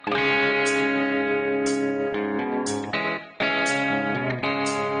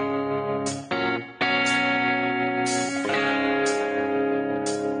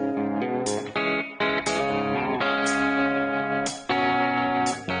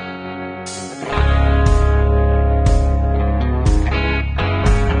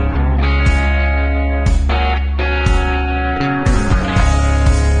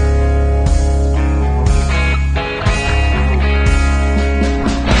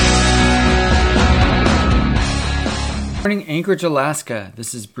Morning, Anchorage, Alaska.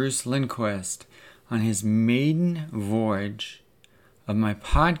 This is Bruce Lindquist on his maiden voyage of my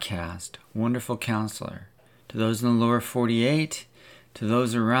podcast, Wonderful Counselor. To those in the lower 48, to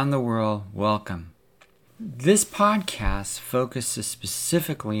those around the world, welcome. This podcast focuses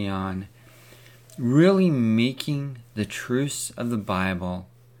specifically on really making the truths of the Bible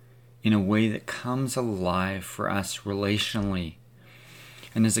in a way that comes alive for us relationally.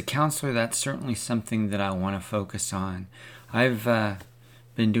 And as a counselor, that's certainly something that I want to focus on. I've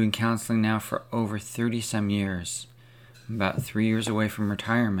been doing counseling now for over 30-some years. I'm about 3 years away from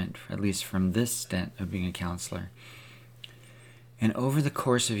retirement, at least from this stint of being a counselor. And over the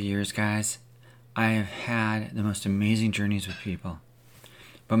course of years, guys, I have had the most amazing journeys with people.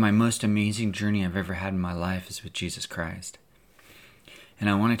 But my most amazing journey I've ever had in my life is with Jesus Christ. And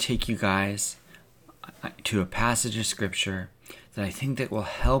I want to take you guys to a passage of Scripture that I think that will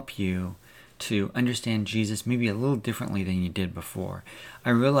help you to understand Jesus maybe a little differently than you did before.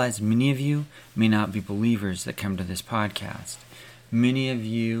 I realize many of you may not be believers that come to this podcast. Many of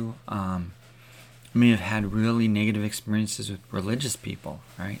you may have had really negative experiences with religious people,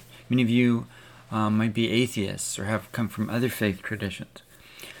 right? Many of you might be atheists or have come from other faith traditions.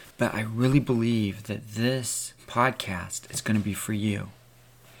 But I really believe that this podcast is going to be for you.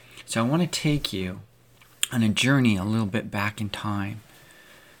 So I want to take you on a journey a little bit back in time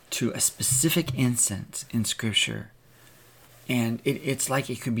to a specific instance in Scripture. And it's like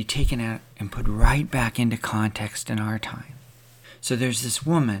it could be taken out and put right back into context in our time. So there's this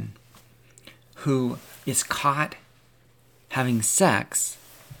woman who is caught having sex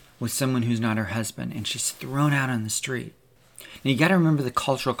with someone who's not her husband, and she's thrown out on the street. Now you got to remember the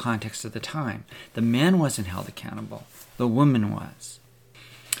cultural context of the time. The man wasn't held accountable. The woman was.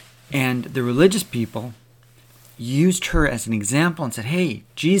 And the religious people used her as an example and said, hey,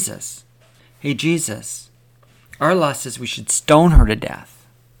 Jesus, our law says we should stone her to death.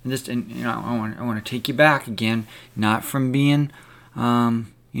 I want to take you back again, not from being,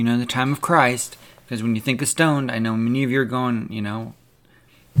 the time of Christ, because when you think of stoned, I know many of you are going,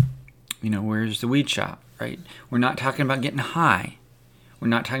 where's the weed shop, right? We're not talking about getting high. We're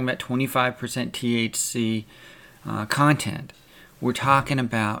not talking about 25% THC content. We're talking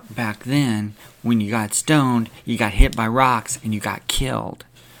about back then when you got stoned, you got hit by rocks, and you got killed.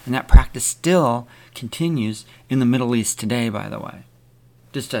 And that practice still continues in the Middle East today, by the way.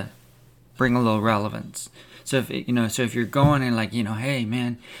 Just to bring a little relevance. So if you're going and hey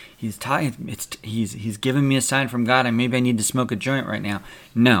man, he's giving me a sign from God, and maybe I need to smoke a joint right now.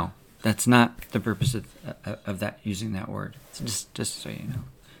 No, that's not the purpose of that, using that word. So just so you know,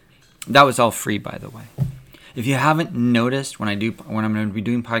 that was all free, by the way. If you haven't noticed, when I'm going to be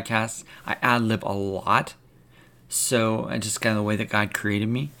doing podcasts, I ad-lib a lot. So I just kind of the way that God created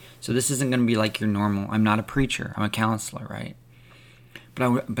me. So this isn't going to be like your normal. I'm not a preacher. I'm a counselor, right?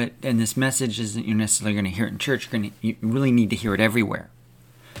 And this message isn't you're necessarily going to hear it in church. You really need to hear it everywhere.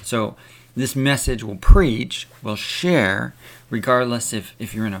 So this message will preach, will share, regardless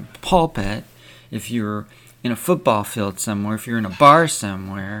if you're in a pulpit, if you're in a football field somewhere, if you're in a bar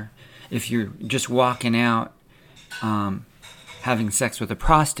somewhere, if you're just walking out having sex with a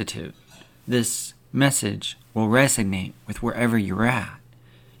prostitute. This message will resonate with wherever you're at.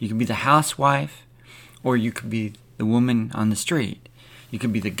 You could be the housewife, or you could be the woman on the street. You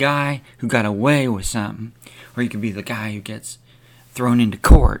could be the guy who got away with something, or you could be the guy who gets thrown into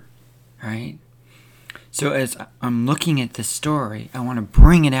court, right? So as I'm looking at this story, I want to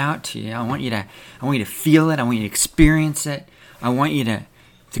bring it out to you. I want you to feel it. I want you to experience it. I want you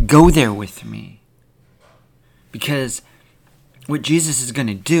to go there with me. Because what Jesus is going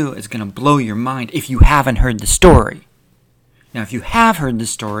to do is going to blow your mind if you haven't heard the story. Now, if you have heard the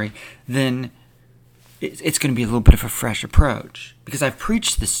story, then it's going to be a little bit of a fresh approach. Because I've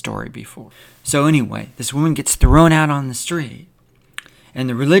preached this story before. So anyway, this woman gets thrown out on the street. And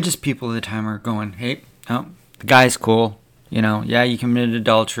the religious people at the time are going, hey, the guy's cool. Yeah, you committed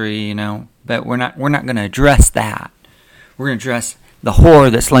adultery, but we're not going to address that. We're going to address the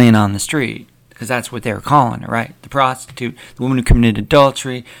whore that's laying on the street. Because that's what they were calling her, right? The prostitute, the woman who committed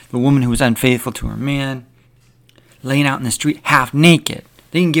adultery, the woman who was unfaithful to her man, laying out in the street half naked.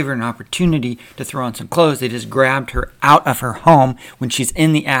 They didn't give her an opportunity to throw on some clothes. They just grabbed her out of her home when she's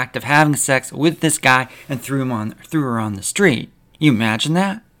in the act of having sex with this guy and threw her on the street. You imagine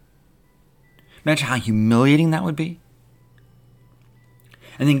that? Imagine how humiliating that would be.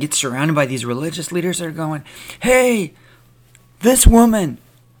 And then get surrounded by these religious leaders that are going, hey, this woman,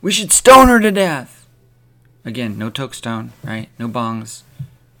 we should stone her to death. Again, no tokestone, right? No bongs.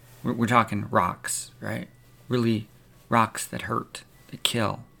 We're talking rocks, right? Really rocks that hurt, that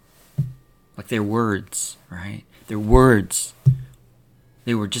kill. Like their words, right? Their words,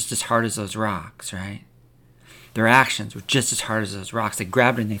 they were just as hard as those rocks, right? Their actions were just as hard as those rocks. They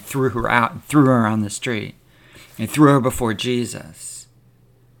grabbed her and they threw her out and threw her on the street. And threw her before Jesus.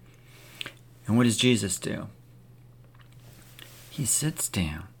 And what does Jesus do? He sits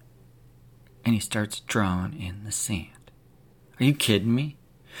down and he starts drawing in the sand. Are you kidding me?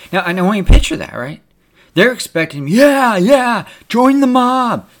 Now, I want you to picture that, right? They're expecting, yeah, join the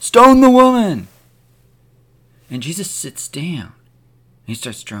mob, stone the woman. And Jesus sits down and he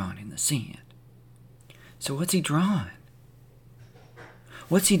starts drawing in the sand. So what's he drawing?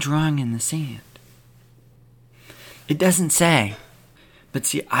 What's he drawing in the sand? It doesn't say. But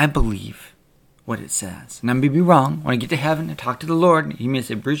see, I believe what it says. And I may be wrong. When I get to heaven and talk to the Lord, he may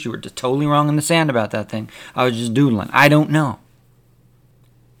say, Bruce, you were just totally wrong in the sand about that thing. I was just doodling. I don't know.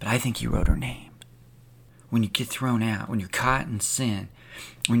 But I think he wrote her name. When you get thrown out, when you're caught in sin,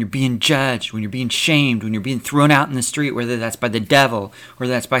 when you're being judged, when you're being shamed, when you're being thrown out in the street, whether that's by the devil, or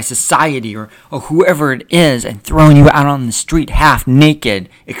that's by society, or whoever it is, and throwing you out on the street half naked,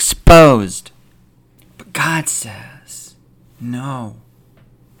 exposed. But God says, no,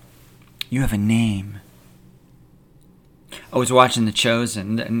 you have a name. I was watching The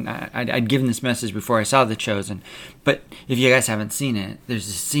Chosen, and I'd given this message before I saw The Chosen, but if you guys haven't seen it, there's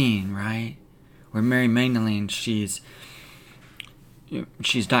a scene, right, where Mary Magdalene, she's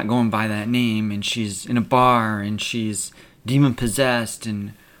not going by that name, and she's in a bar, and she's demon-possessed,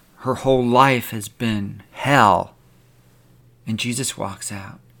 and her whole life has been hell. And Jesus walks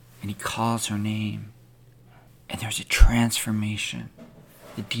out, and he calls her name, and there's a transformation.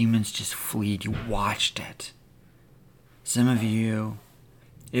 The demons just flee. You watched it. Some of you,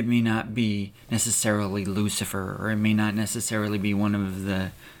 it may not be necessarily Lucifer, or it may not necessarily be one of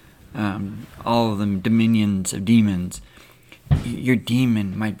the all of them dominions of demons. Your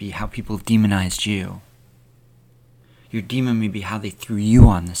demon might be how people demonized you. Your demon may be how they threw you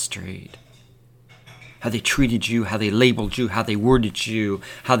on the street. How they treated you, how they labeled you, how they worded you,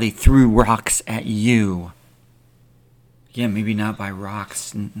 how they threw rocks at you. Yeah, maybe not by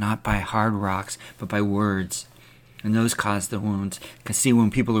rocks, not by hard rocks, but by words. And those cause the wounds. Because see,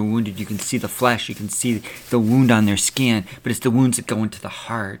 when people are wounded, you can see the flesh, you can see the wound on their skin, but it's the wounds that go into the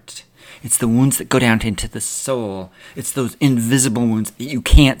heart. It's the wounds that go down into the soul. It's those invisible wounds that you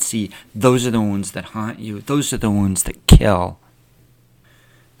can't see. Those are the wounds that haunt you. Those are the wounds that kill.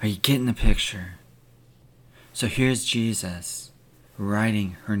 Are you getting the picture? So here's Jesus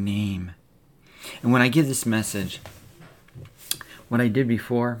writing her name. And when I give this message, what I did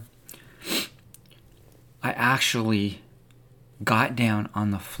before, I actually got down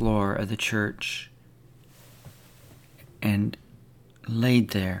on the floor of the church and laid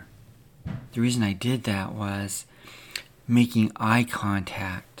there. The reason I did that was making eye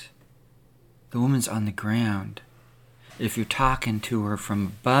contact. The woman's on the ground. If you're talking to her from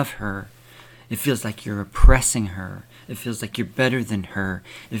above her, it feels like you're oppressing her. It feels like you're better than her.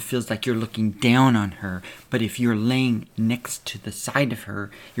 It feels like you're looking down on her. But if you're laying next to the side of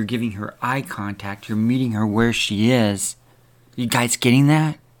her, you're giving her eye contact, you're meeting her where she is. You guys getting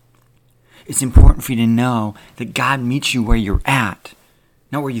that? It's important for you to know that God meets you where you're at.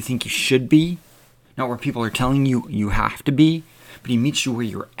 Not where you think you should be, not where people are telling you you have to be, but he meets you where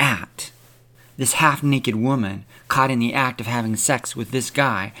you're at. This half-naked woman caught in the act of having sex with this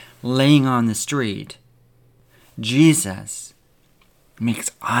guy laying on the street, Jesus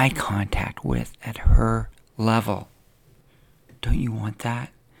makes eye contact with at her level. Don't you want that?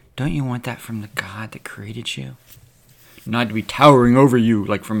 Don't you want that from the God that created you? Not to be towering over you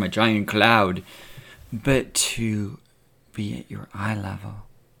like from a giant cloud, but to be at your eye level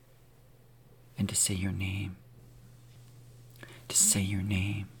and to say your name. To say your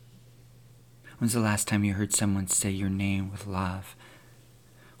name. When's the last time you heard someone say your name with love?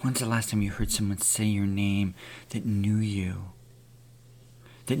 When's the last time you heard someone say your name that knew you,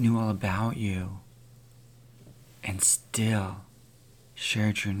 that knew all about you, and still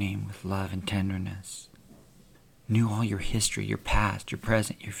shared your name with love and tenderness? Knew all your history, your past, your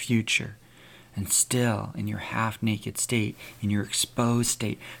present, your future, and still, in your half-naked state, in your exposed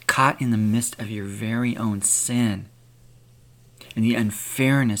state, caught in the midst of your very own sin, and the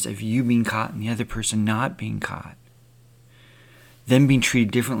unfairness of you being caught and the other person not being caught, them being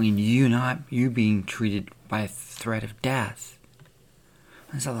treated differently and you being treated by a threat of death.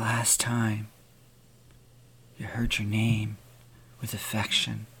 When's the last time you heard your name with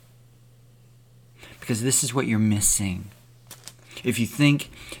affection? Because this is what you're missing. If you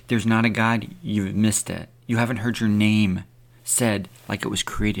think there's not a God, you've missed it. You haven't heard your name said like it was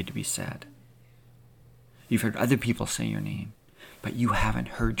created to be said. You've heard other people say your name, but you haven't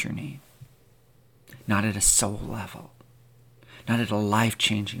heard your name. not at a soul level, not at a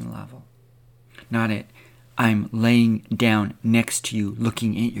life-changing level, not at I'm laying down next to you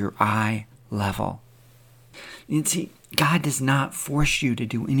looking at your eye level. You see, God does not force you to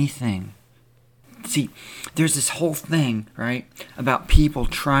do anything. See, there's this whole thing, right, about people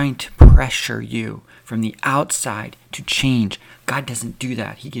trying to pressure you from the outside to change. God doesn't do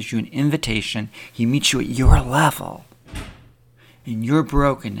that. He gives you an invitation. He meets you at your level, in your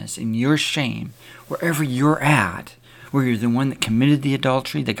brokenness, in your shame, wherever you're at, where you're the one that committed the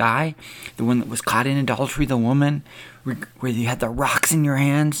adultery, the guy, the one that was caught in adultery, the woman, where you had the rocks in your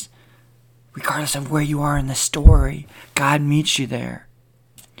hands. Regardless of where you are in the story, God meets you there.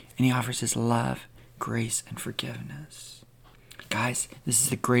 And He offers His love, grace, and forgiveness. Guys, this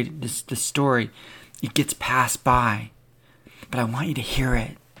is the story. It gets passed by. But I want you to hear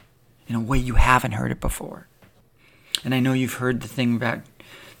it in a way you haven't heard it before. And I know you've heard the thing about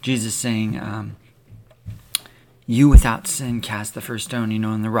Jesus saying, you without sin cast the first stone,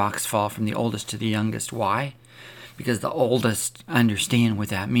 and the rocks fall from the oldest to the youngest. Why? Because the oldest understand what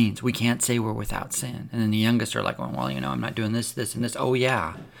that means. We can't say we're without sin. And then the youngest are like, well, I'm not doing this, this, and this. Oh,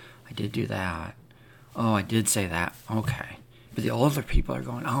 yeah, I did do that. Oh, I did say that. Okay. But the older people are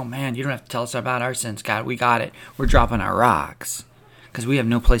going, oh, man, you don't have to tell us about our sins, God. We got it. We're dropping our rocks because we have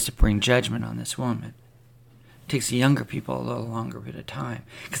no place to bring judgment on this woman. It takes the younger people a little longer bit of time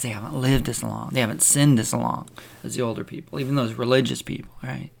because they haven't lived as long. They haven't sinned as long as the older people, even those religious people,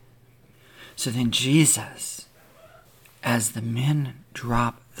 right? So then Jesus, as the men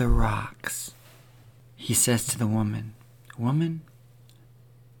drop the rocks, He says to the woman, woman,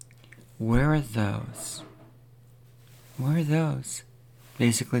 where are those? Where are those?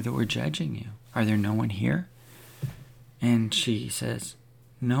 Basically, that were judging you. Are there no one here? And she says,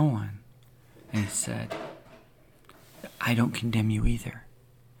 no one. And He said, I don't condemn you either.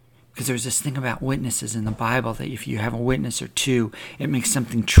 Because there's this thing about witnesses in the Bible that if you have a witness or two, it makes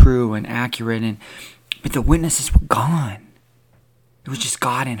something true and accurate. But the witnesses were gone. It was just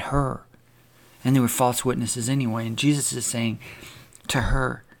God and her. And they were false witnesses anyway. And Jesus is saying to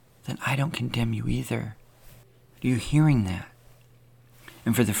her, then I don't condemn you either. Are you hearing that?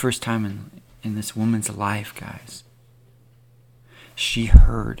 And for the first time in this woman's life, guys, she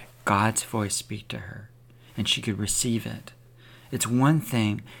heard God's voice speak to her. And she could receive it. It's one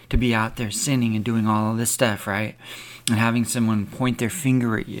thing to be out there sinning and doing all of this stuff, right? And having someone point their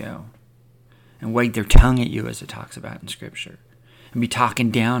finger at you and wag their tongue at you, as it talks about in Scripture, and be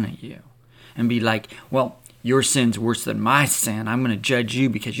talking down at you and be like, well, your sin's worse than my sin. I'm going to judge you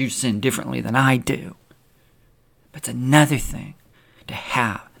because you sin differently than I do. But it's another thing to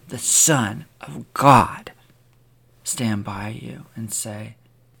have the Son of God stand by you and say,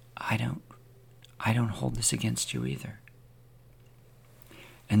 I don't hold this against you either.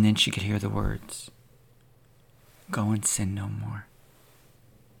 And then she could hear the words, go and sin no more.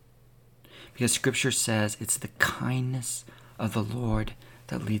 Because Scripture says it's the kindness of the Lord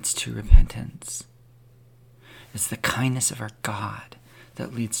that leads to repentance. It's the kindness of our God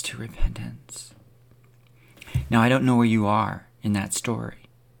that leads to repentance. Now, I don't know where you are in that story,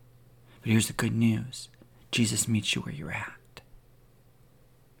 but here's the good news. Jesus meets you where you're at.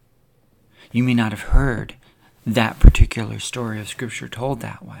 You may not have heard that particular story of Scripture told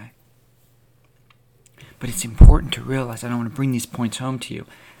that way. But it's important to realize, and I want to bring these points home to you,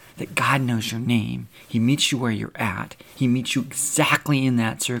 that God knows your name. He meets you where you're at. He meets you exactly in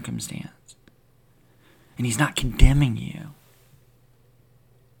that circumstance. And He's not condemning you.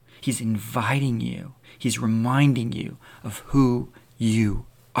 He's inviting you. He's reminding you of who you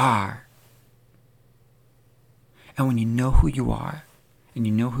are. And when you know who you are, and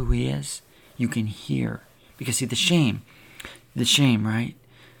you know who He is, you can hear. Because see, the shame, right?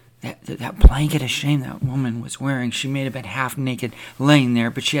 That blanket of shame that woman was wearing, she may have been half naked laying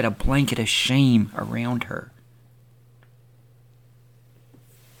there, but she had a blanket of shame around her.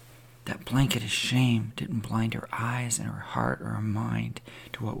 That blanket of shame didn't blind her eyes and her heart or her mind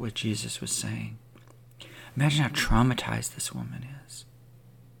to what Jesus was saying. Imagine how traumatized this woman is.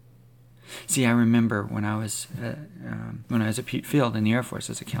 See, I remember when I was at Pete Field in the Air Force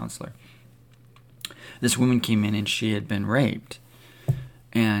as a counselor. This woman came in and she had been raped.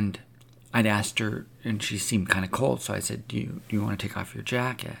 And I'd asked her, and she seemed kind of cold, so I said, do you want to take off your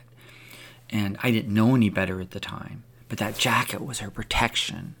jacket? And I didn't know any better at the time, but that jacket was her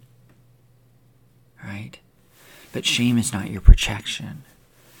protection, right? But shame is not your protection.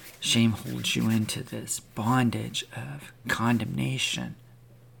 Shame holds you into this bondage of condemnation.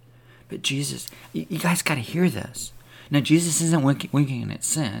 But Jesus, you guys got to hear this. Now, Jesus isn't winking at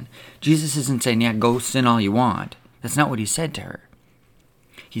sin. Jesus isn't saying, yeah, go sin all you want. That's not what He said to her.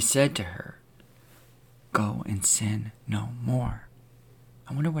 He said to her, go and sin no more.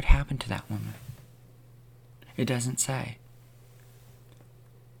 I wonder what happened to that woman. It doesn't say.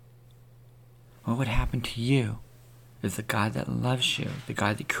 What would happen to you if the God that loves you, the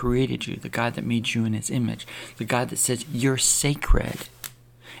God that created you, the God that made you in his image, the God that says you're sacred,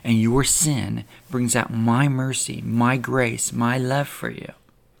 and your sin brings out my mercy, my grace, my love for you?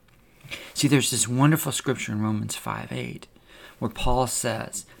 See, there's this wonderful scripture in Romans 5:8 where Paul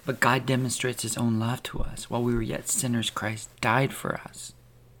says, but God demonstrates his own love to us. While we were yet sinners, Christ died for us.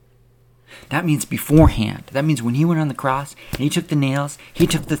 That means beforehand. That means when he went on the cross and he took the nails, he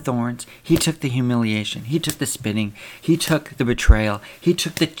took the thorns, he took the humiliation, he took the spitting, he took the betrayal, he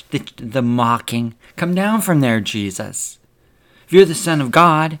took the mocking. Come down from there, Jesus. If you're the Son of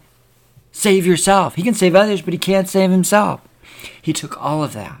God, save yourself. He can save others, but he can't save himself. He took all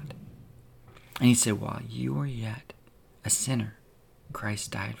of that. And he said, while you were yet a sinner,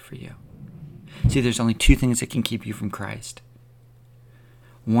 Christ died for you. See, there's only two things that can keep you from Christ.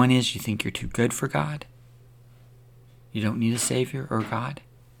 One is you think you're too good for God. You don't need a Savior or God.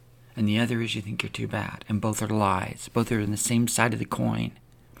 And the other is you think you're too bad. And both are lies. Both are on the same side of the coin.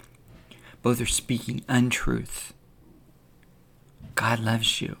 Both are speaking untruth. God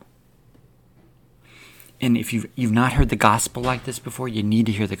loves you. And if you've not heard the gospel like this before, you need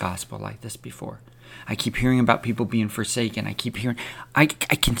to hear the gospel like this before. I keep hearing about people being forsaken. I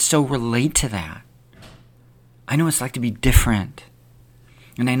can so relate to that. I know what it's like to be different.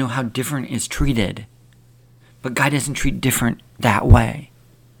 And I know how different is treated. But God doesn't treat different that way.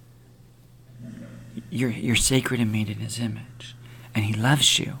 You're sacred and made in his image. And he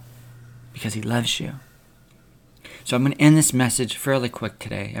loves you because he loves you. So I'm going to end this message fairly quick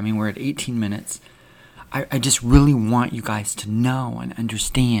today. I mean, we're at 18 minutes. I just really want you guys to know and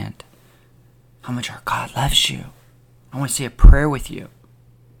understand how much our God loves you. I want to say a prayer with you.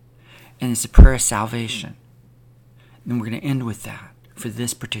 And it's a prayer of salvation. And we're going to end with that for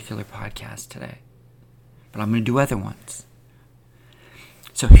this particular podcast today. But I'm going to do other ones.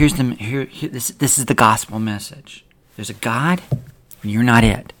 So this is the gospel message. There's a God, and you're not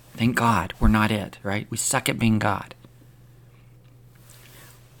it. Thank God we're not it, right? We suck at being God.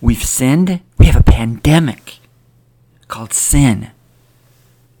 We've sinned. We have a pandemic called sin.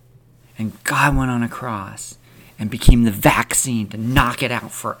 And God went on a cross and became the vaccine to knock it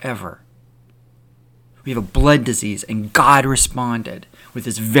out forever. We have a blood disease, and God responded with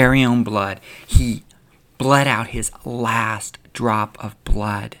his very own blood. He bled out his last drop of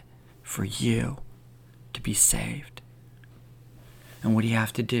blood for you to be saved. And what do you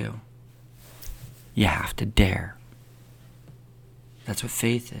have to do? You have to dare. That's what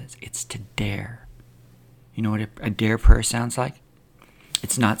faith is. It's to dare. You know what a dare prayer sounds like?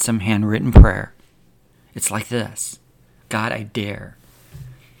 It's not some handwritten prayer. It's like this. God, I dare.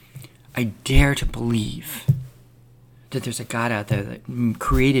 I dare to believe that there's a God out there that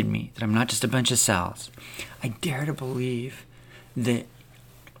created me, that I'm not just a bunch of cells. I dare to believe that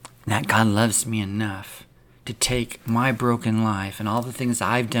God loves me enough to take my broken life and all the things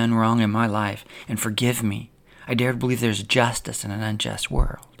I've done wrong in my life and forgive me. I dare to believe there's justice in an unjust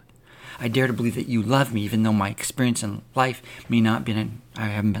world. I dare to believe that you love me, even though my experience in life I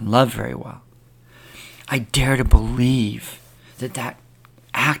haven't been loved very well. I dare to believe that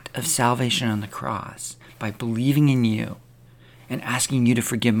act of salvation on the cross, by believing in you and asking you to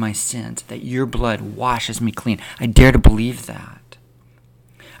forgive my sins, that your blood washes me clean. I dare to believe that.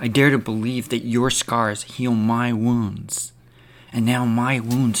 I dare to believe that your scars heal my wounds. And now my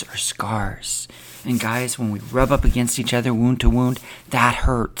wounds are scars. And guys, when we rub up against each other, wound to wound, that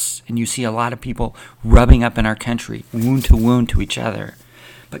hurts. And you see a lot of people rubbing up in our country, wound to each other.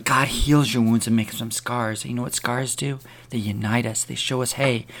 But God heals your wounds and makes them scars. And you know what scars do? They unite us. They show us,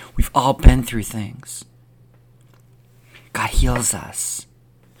 hey, we've all been through things. God heals us.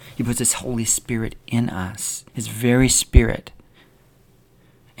 He puts his Holy Spirit in us, his very Spirit.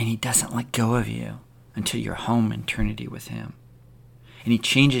 And he doesn't let go of you until you're home in eternity with him. And he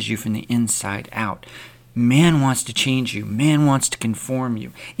changes you from the inside out. Man wants to change you. Man wants to conform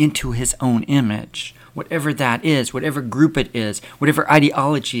you into his own image. Whatever that is, whatever group it is, whatever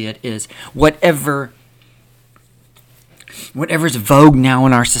ideology it is, whatever's vogue now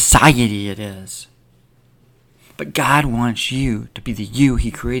in our society it is. But God wants you to be the you he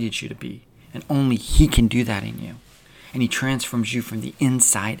created you to be. And only he can do that in you. And he transforms you from the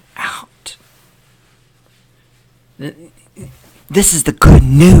inside out. This is the good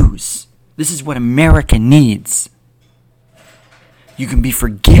news. This is what America needs. You can be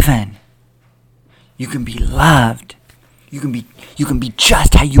forgiven. You can be loved. You can be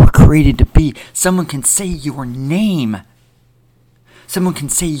just how you were created to be. Someone can say your name. Someone can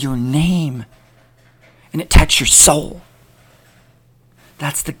say your name. and it touched your soul.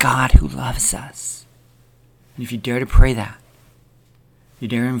 That's the God who loves us. And if you dare to pray that, you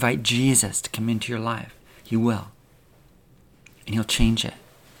dare invite Jesus to come into your life, He will. And He'll change it.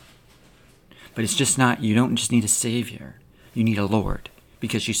 But it's just not, you don't just need a Savior. You need a Lord.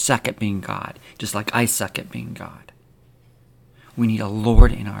 Because you suck at being God, just like I suck at being God. We need a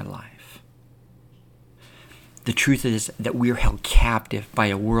Lord in our life. The truth is that we're held captive by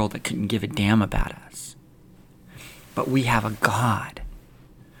a world that couldn't give a damn about us. But we have a God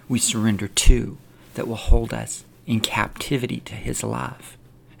we surrender to that will hold us in captivity to His love.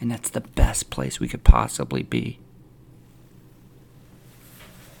 And that's the best place we could possibly be.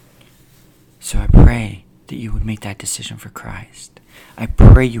 So I pray that you would make that decision for Christ. I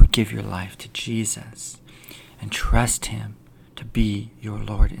pray you would give your life to Jesus and trust Him to be your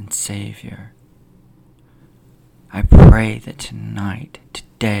Lord and Savior. I pray that tonight,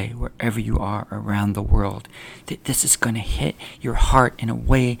 today, wherever you are around the world, that this is going to hit your heart in a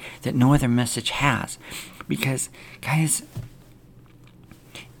way that no other message has. Because, guys,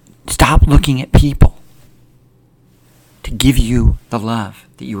 stop looking at people to give you the love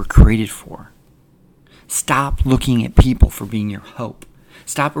that you were created for. Stop looking at people for being your hope.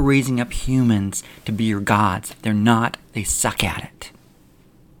 Stop raising up humans to be your gods. They're not. They suck at it.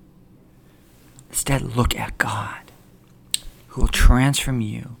 Instead, look at God, who will transform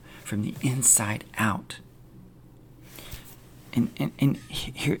you from the inside out. And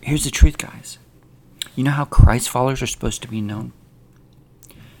here's the truth, guys. You know how Christ followers are supposed to be known?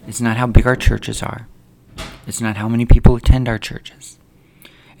 It's not how big our churches are. It's not how many people attend our churches.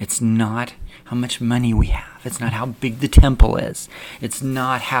 It's not how much money we have. It's not how big the temple is. It's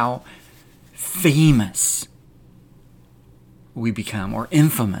not how famous we become or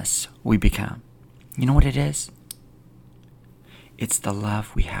infamous we become. You know what it is? It's the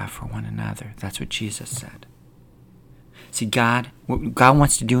love we have for one another. That's what Jesus said. See, what God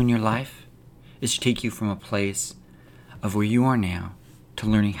wants to do in your life is to take you from a place of where you are now to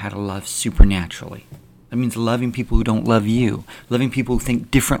learning how to love supernaturally. That means loving people who don't love you, loving people who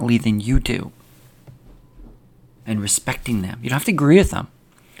think differently than you do, and respecting them. You don't have to agree with them,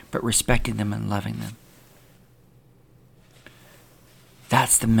 but respecting them and loving them.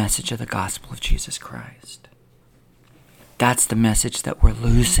 That's the message of the gospel of Jesus Christ. That's the message that we're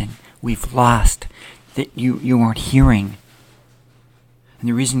losing. We've lost, that you aren't hearing. And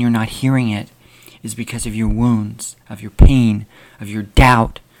the reason you're not hearing it is because of your wounds, of your pain, of your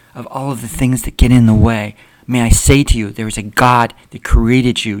doubt, of all of the things that get in the way. May I say to you, there is a God that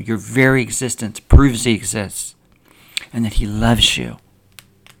created you. Your very existence proves He exists, and that He loves you.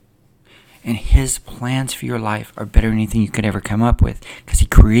 And His plans for your life are better than anything you could ever come up with, because He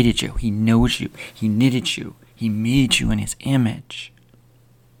created you. He knows you. He knitted you. He made you in His image.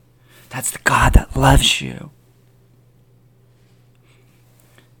 That's the God that loves you.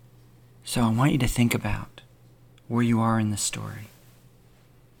 So I want you to think about where you are in the story.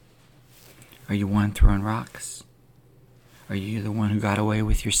 Are you one throwing rocks? Are you the one who got away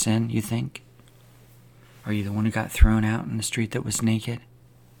with your sin, you think? Are you the one who got thrown out in the street that was naked?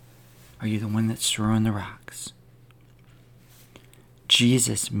 Are you the one that's throwing the rocks?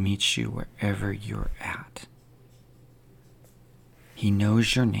 Jesus meets you wherever you're at. He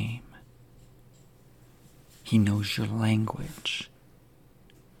knows your name. He knows your language,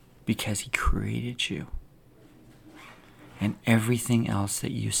 because He created you. And everything else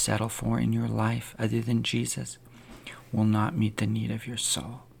that you settle for in your life other than Jesus will not meet the need of your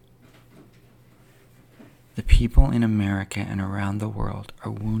soul. The people in America and around the world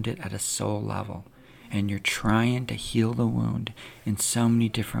are wounded at a soul level, and you're trying to heal the wound in so many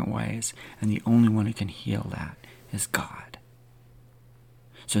different ways, and the only one who can heal that is God.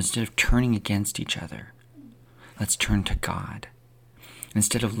 So instead of turning against each other, let's turn to God.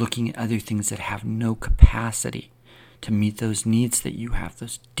 Instead of looking at other things that have no capacity to meet those needs that you have,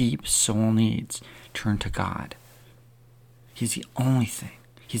 those deep soul needs, turn to God. He's the only thing.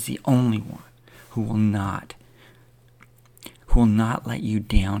 He's the only one who will not let you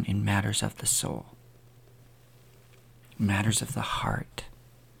down in matters of the soul, matters of the heart,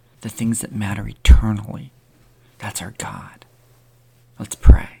 the things that matter eternally. That's our God. Let's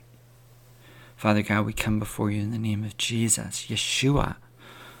pray. Father God, we come before you in the name of Jesus, Yeshua.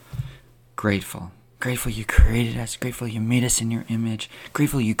 Grateful you created us. Grateful you made us in your image.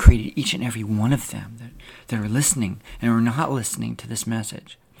 Grateful you created each and every one of them that are listening and are not listening to this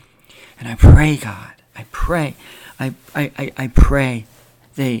message. And I pray, God, I pray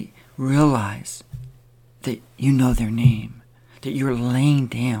they realize that you know their name, that you're laying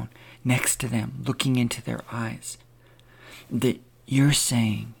down next to them, looking into their eyes, that you're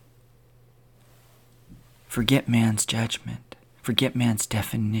saying, Forget man's judgment. Forget man's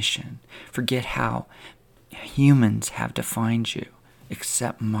definition. Forget how humans have defined you.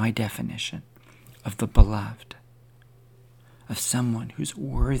 Accept my definition of the beloved, of someone who's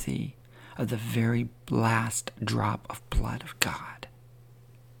worthy of the very last drop of blood of God.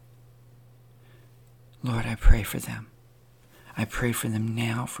 Lord, I pray for them. I pray for them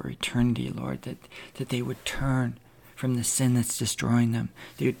now for eternity, Lord, that they would turn from the sin that's destroying them.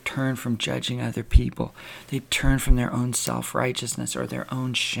 They would turn from judging other people. They'd turn from their own self-righteousness or their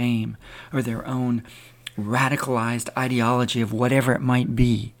own shame or their own radicalized ideology of whatever it might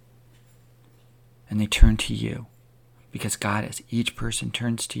be. And they turn to you. Because God, as each person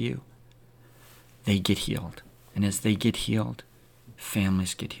turns to you, they get healed. And as they get healed,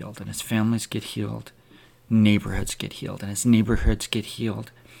 families get healed. And as families get healed, neighborhoods get healed. And as neighborhoods get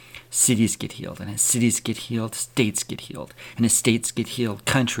healed, cities get healed. And as cities get healed, states get healed. And as states get healed,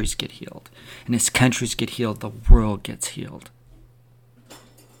 countries get healed. And as countries get healed, the world gets healed.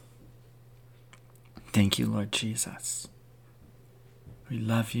 Thank you, Lord Jesus. We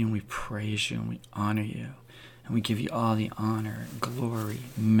love you and we praise you and we honor you. And we give you all the honor, glory,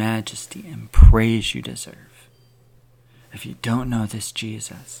 majesty, and praise you deserve. If you don't know this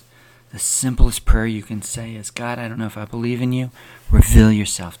Jesus, the simplest prayer you can say is, God, I don't know if I believe in you. Reveal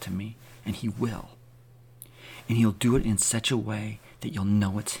yourself to me. And he will. And he'll do it in such a way that you'll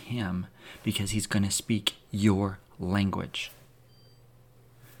know it's him because he's going to speak your language.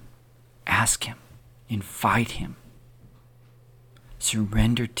 Ask him. Invite him.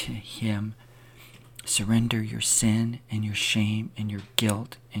 Surrender to him. Surrender your sin and your shame and your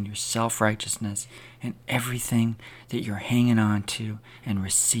guilt and your self-righteousness and everything that you're hanging on to and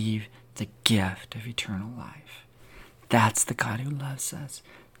receive the gift of eternal life. That's the God who loves us.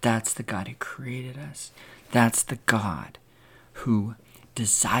 That's the God who created us. That's the God who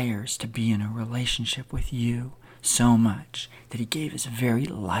desires to be in a relationship with you so much that he gave his very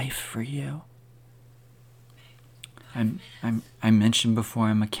life for you. I mentioned before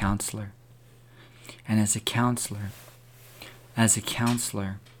I'm a counselor. And as a counselor,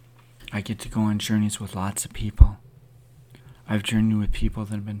 I get to go on journeys with lots of people. I've journeyed with people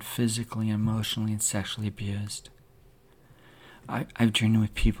that have been physically, emotionally, and sexually abused. I've journeyed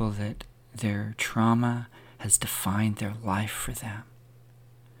with people that their trauma has defined their life for them.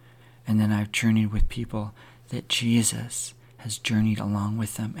 And then I've journeyed with people that Jesus has journeyed along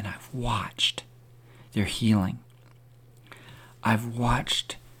with them, and I've watched their healing. I've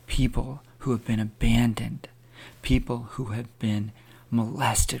watched people who have been abandoned, people who have been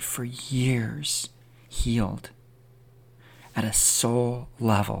molested for years, healed at a soul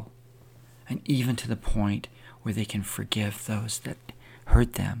level, and even to the point where they can forgive those that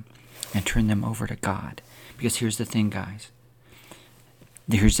hurt them and turn them over to God. Because here's the thing, guys.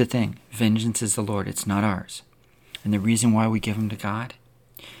 Here's the thing. Vengeance is the Lord. It's not ours. And the reason why we give them to God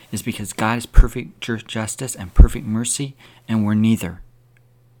is because God is perfect justice and perfect mercy, and we're neither.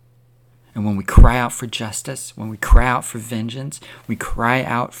 And when we cry out for justice, when we cry out for vengeance, we cry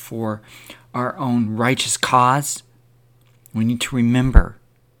out for our own righteous cause, we need to remember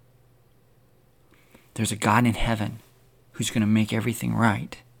there's a God in heaven who's going to make everything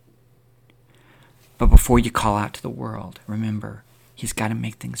right. But before you call out to the world, remember, he's got to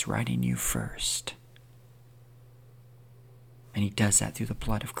make things right in you first. And he does that through the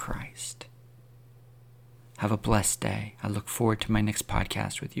blood of Christ. Have a blessed day. I look forward to my next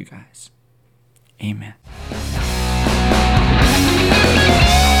podcast with you guys. Amen.